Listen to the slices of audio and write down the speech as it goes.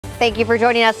Thank you for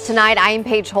joining us tonight. I'm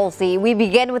Paige Holsey. We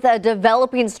begin with a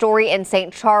developing story in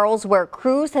St. Charles where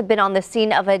crews have been on the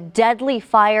scene of a deadly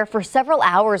fire for several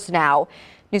hours now.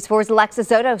 News 4's Alexis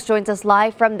Zotos joins us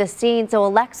live from the scene. So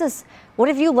Alexis, what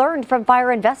have you learned from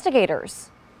fire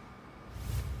investigators?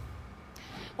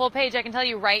 Well, Paige, I can tell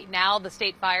you right now, the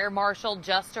state fire marshal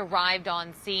just arrived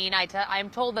on scene. I'm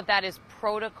told that is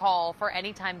protocol for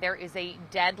any time there is a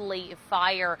deadly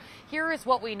fire. Here is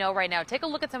what we know right now. Take a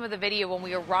look at some of the video when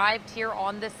we arrived here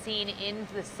on the scene in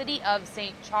the city of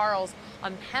St. Charles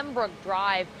on Pembroke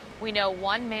Drive. We know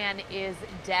one man is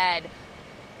dead.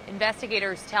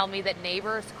 Investigators tell me that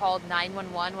neighbors called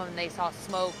 911 when they saw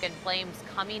smoke and flames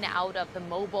coming out of the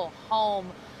mobile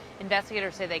home.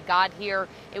 Investigators say they got here.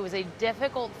 It was a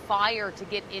difficult fire to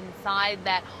get inside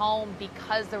that home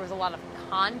because there was a lot of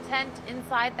content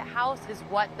inside the house, is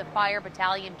what the fire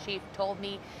battalion chief told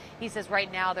me. He says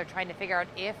right now they're trying to figure out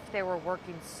if there were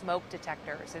working smoke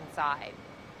detectors inside.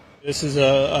 This is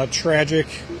a tragic,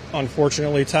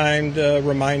 unfortunately timed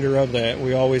reminder of that.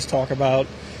 We always talk about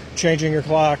changing your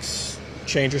clocks,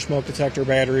 change your smoke detector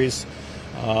batteries.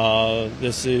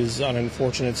 This is an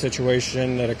unfortunate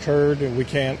situation that occurred, and we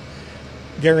can't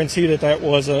guarantee that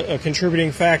was a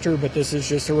contributing factor, but this is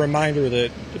just a reminder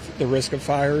that the risk of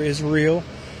fire is real,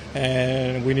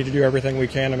 and we need to do everything we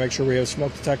can to make sure we have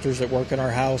smoke detectors that work in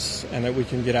our house and that we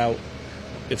can get out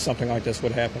if something like this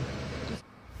would happen.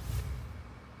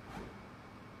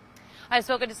 I've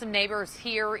spoken to some neighbors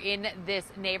here in this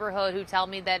neighborhood who tell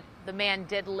me that the man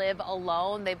did live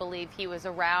alone. They believe he was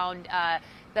around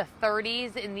the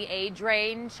 30s in the age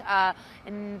range.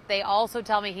 And they also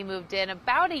tell me he moved in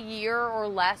about a year or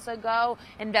less ago.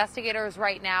 Investigators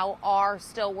right now are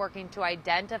still working to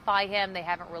identify him. They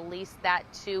haven't released that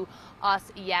to us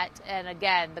yet. And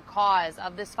again, the cause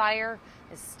of this fire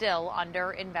is still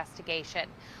under investigation.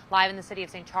 Live in the city of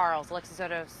St. Charles, Alexis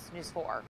Zotos, News 4.